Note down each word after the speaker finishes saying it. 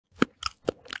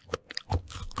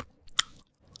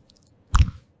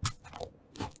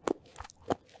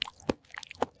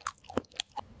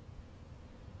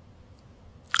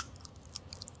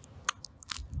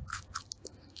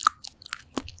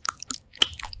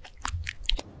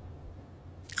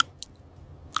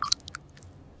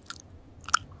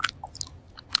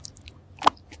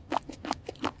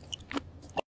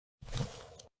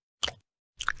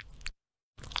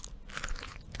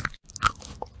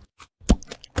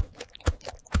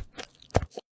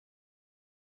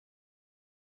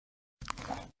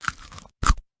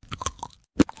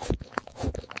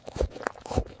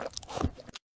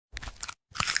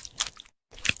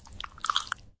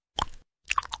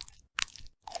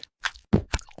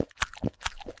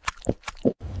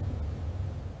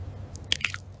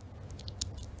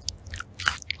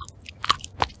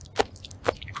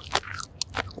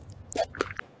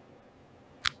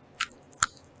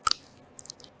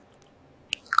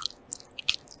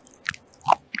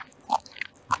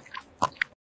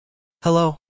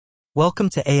Hello, welcome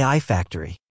to AI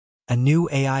Factory. A new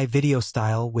AI video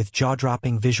style with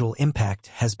jaw-dropping visual impact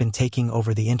has been taking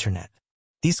over the internet.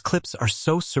 These clips are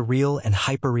so surreal and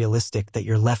hyper-realistic that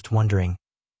you're left wondering,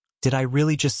 did I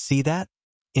really just see that?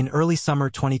 In early summer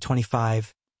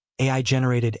 2025,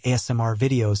 AI-generated ASMR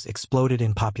videos exploded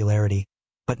in popularity,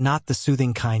 but not the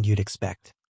soothing kind you'd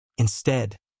expect.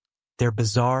 Instead, they're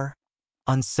bizarre,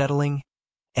 unsettling,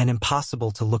 and impossible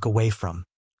to look away from.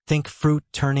 Think fruit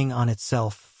turning on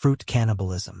itself, fruit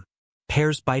cannibalism.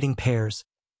 Pears biting pears,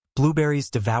 blueberries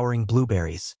devouring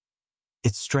blueberries.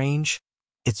 It's strange,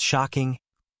 it's shocking,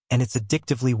 and it's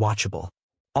addictively watchable.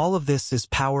 All of this is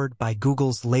powered by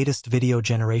Google's latest video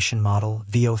generation model,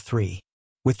 Veo3.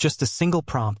 With just a single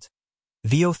prompt,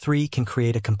 Veo3 can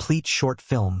create a complete short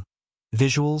film,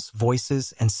 visuals,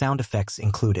 voices, and sound effects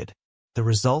included. The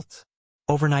result?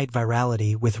 Overnight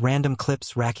virality with random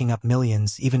clips racking up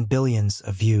millions, even billions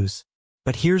of views.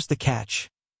 But here's the catch.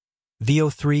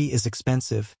 Veo3 is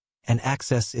expensive, and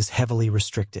access is heavily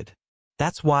restricted.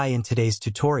 That's why in today's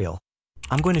tutorial,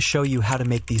 I'm going to show you how to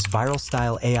make these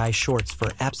viral-style AI shorts for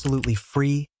absolutely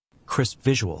free, crisp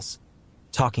visuals.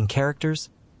 Talking characters,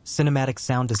 cinematic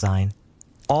sound design,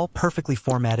 all perfectly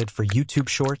formatted for YouTube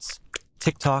Shorts,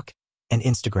 TikTok, and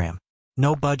Instagram.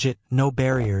 No budget, no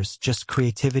barriers, just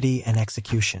creativity and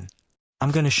execution. I'm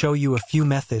going to show you a few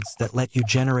methods that let you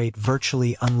generate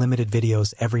virtually unlimited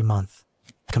videos every month,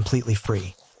 completely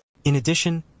free. In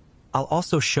addition, I'll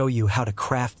also show you how to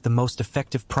craft the most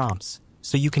effective prompts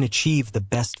so you can achieve the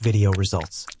best video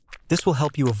results. This will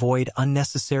help you avoid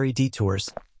unnecessary detours,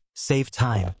 save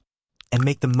time, and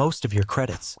make the most of your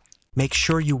credits. Make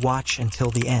sure you watch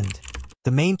until the end.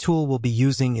 The main tool we'll be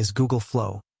using is Google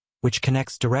Veo, which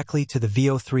connects directly to the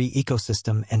Veo3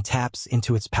 ecosystem and taps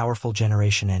into its powerful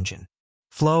generation engine.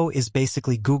 Veo is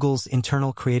basically Google's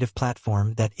internal creative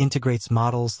platform that integrates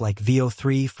models like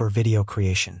Veo3 for video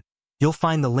creation. You'll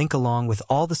find the link along with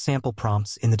all the sample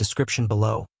prompts in the description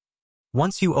below.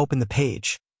 Once you open the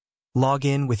page, log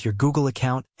in with your Google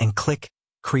account and click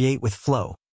Create with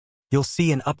Veo. You'll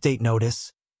see an update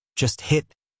notice. Just hit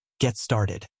Get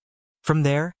Started. From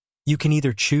there, you can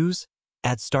either choose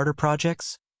Add Starter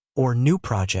Projects or New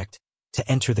Project to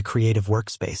enter the creative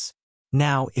workspace.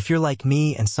 Now, if you're like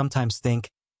me and sometimes think,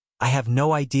 I have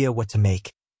no idea what to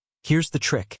make, here's the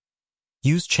trick.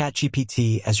 Use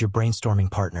ChatGPT as your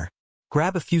brainstorming partner.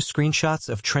 Grab a few screenshots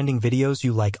of trending videos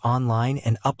you like online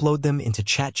and upload them into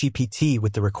ChatGPT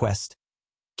with the request,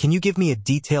 can you give me a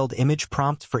detailed image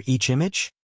prompt for each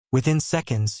image? Within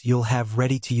seconds, you'll have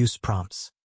ready-to-use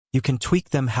prompts. You can tweak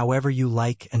them however you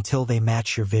like until they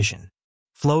match your vision.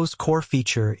 Veo's core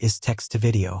feature is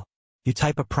text-to-video. You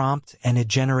type a prompt and it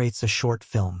generates a short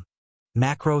film.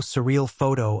 Macro surreal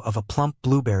photo of a plump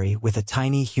blueberry with a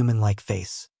tiny human-like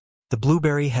face. The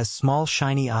blueberry has small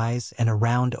shiny eyes and a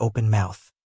round open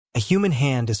mouth. A human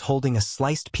hand is holding a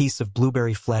sliced piece of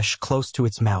blueberry flesh close to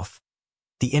its mouth.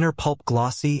 The inner pulp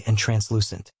glossy and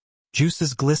translucent.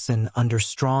 Juices glisten under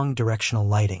strong directional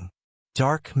lighting.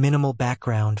 Dark, minimal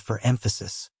background for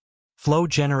emphasis. Veo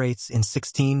generates in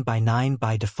 16 by 9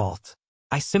 by default.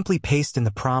 I simply paste in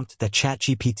the prompt that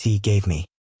ChatGPT gave me.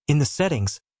 In the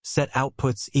settings, set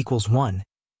outputs equals 1,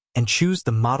 and choose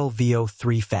the model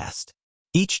Veo3 Fast.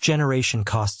 Each generation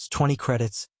costs 20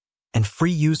 credits, and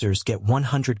free users get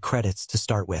 100 credits to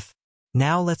start with.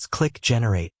 Now let's click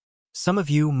Generate. Some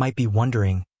of you might be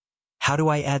wondering, how do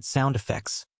I add sound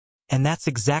effects? And that's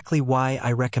exactly why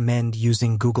I recommend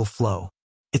using Google Veo.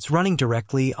 It's running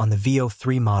directly on the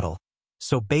Veo3 model.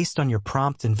 So based on your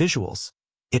prompt and visuals,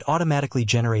 it automatically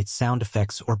generates sound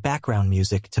effects or background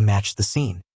music to match the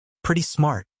scene. Pretty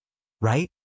smart, right?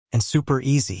 And super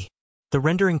easy. The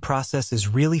rendering process is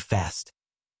really fast,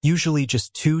 usually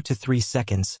just 2 to 3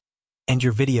 seconds, and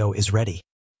your video is ready.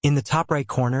 In the top right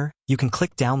corner, you can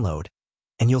click Download,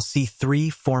 and you'll see 3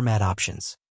 format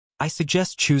options. I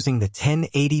suggest choosing the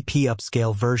 1080p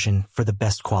upscale version for the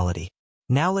best quality.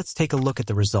 Now let's take a look at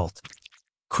the result.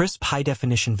 Crisp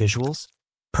high-definition visuals,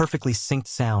 perfectly synced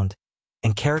sound,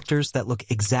 and characters that look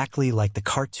exactly like the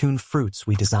cartoon fruits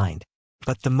we designed.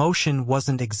 But the motion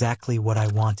wasn't exactly what I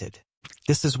wanted.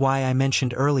 This is why I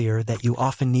mentioned earlier that you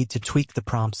often need to tweak the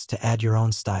prompts to add your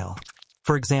own style.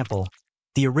 For example,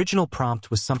 the original prompt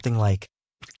was something like,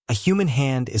 a human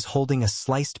hand is holding a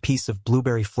sliced piece of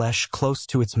blueberry flesh close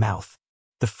to its mouth.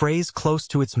 The phrase close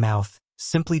to its mouth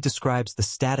simply describes the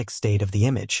static state of the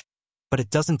image, but it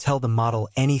doesn't tell the model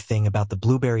anything about the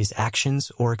blueberry's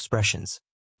actions or expressions.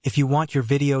 If you want your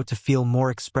video to feel more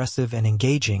expressive and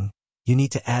engaging, you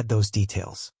need to add those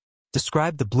details.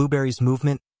 Describe the blueberry's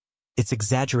movement, its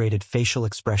exaggerated facial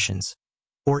expressions,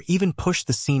 or even push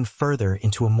the scene further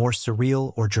into a more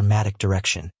surreal or dramatic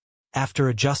direction. After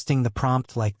adjusting the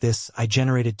prompt like this, I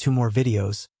generated 2 more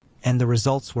videos, and the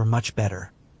results were much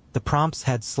better. The prompts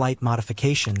had slight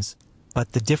modifications,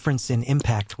 but the difference in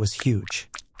impact was huge.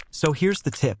 So here's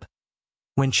the tip.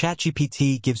 When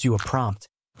ChatGPT gives you a prompt,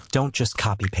 don't just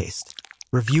copy-paste.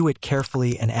 Review it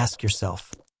carefully and ask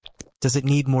yourself, does it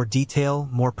need more detail,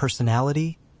 more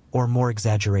personality, or more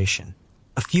exaggeration?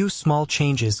 A few small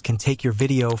changes can take your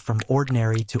video from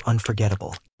ordinary to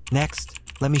unforgettable. Next,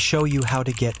 let me show you how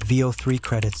to get Veo3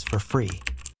 credits for free.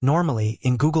 Normally,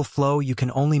 in Google Flow, you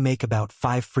can only make about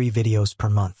 5 free videos per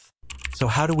month. So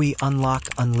how do we unlock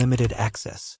unlimited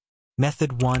access?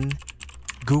 Method 1.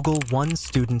 Google One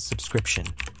Student Subscription.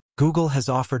 Google has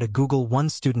offered a Google One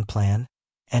Student plan,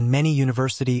 and many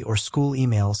university or school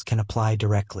emails can apply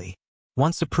directly.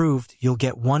 Once approved, you'll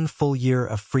get 1 full year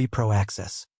of free Pro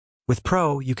access. With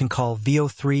Pro, you can call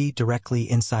Veo3 directly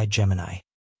inside Gemini.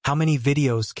 How many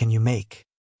videos can you make?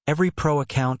 Every Pro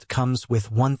account comes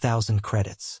with 1,000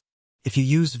 credits. If you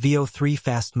use Veo3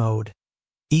 Fast Mode,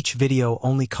 each video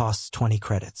only costs 20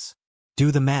 credits.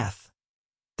 Do the math.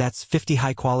 That's 50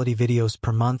 high-quality videos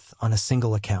per month on a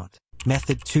single account.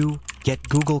 Method 2. Get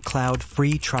Google Cloud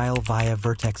free trial via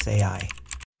Vertex AI.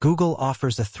 Google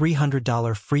offers a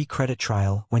 $300 free credit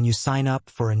trial when you sign up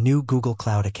for a new Google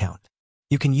Cloud account.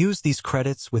 You can use these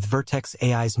credits with Vertex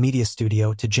AI's Media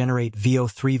Studio to generate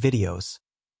Veo3 videos,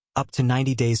 up to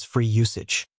 90 days free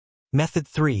usage. Method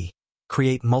 3.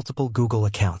 Create multiple Google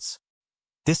accounts.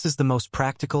 This is the most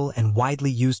practical and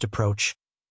widely used approach.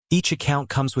 Each account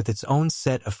comes with its own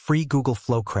set of free Google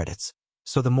Flow credits,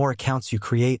 so the more accounts you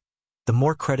create, the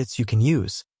more credits you can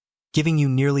use, giving you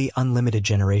nearly unlimited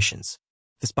generations.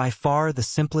 It's by far the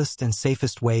simplest and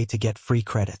safest way to get free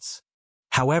credits.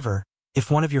 However, if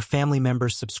one of your family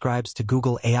members subscribes to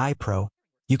Google AI Pro,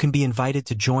 you can be invited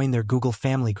to join their Google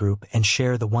Family group and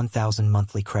share the 1,000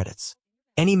 monthly credits.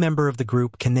 Any member of the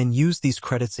group can then use these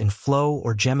credits in Flow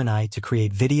or Gemini to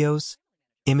create videos,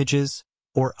 images,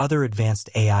 or other advanced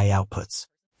AI outputs.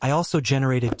 I also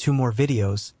generated 2 more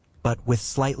videos, but with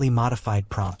slightly modified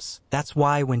prompts. That's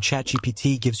why when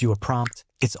ChatGPT gives you a prompt,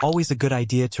 it's always a good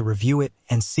idea to review it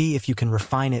and see if you can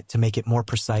refine it to make it more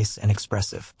precise and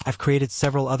expressive. I've created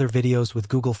several other videos with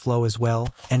Google Flow as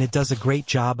well, and it does a great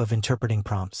job of interpreting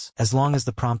prompts. As long as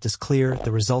the prompt is clear,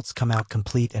 the results come out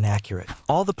complete and accurate.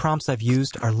 All the prompts I've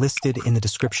used are listed in the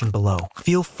description below.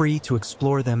 Feel free to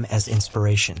explore them as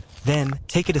inspiration. Then,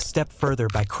 take it a step further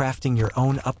by crafting your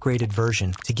own upgraded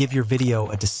version to give your video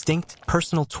a distinct,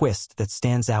 personal twist that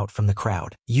stands out from the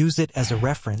crowd. Use it as a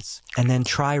reference, and then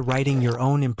try writing your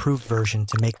own improved version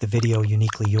to make the video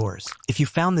uniquely yours. If you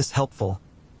found this helpful,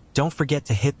 don't forget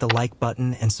to hit the like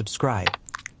button and subscribe.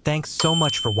 Thanks so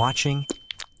much for watching,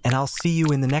 and I'll see you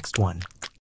in the next one.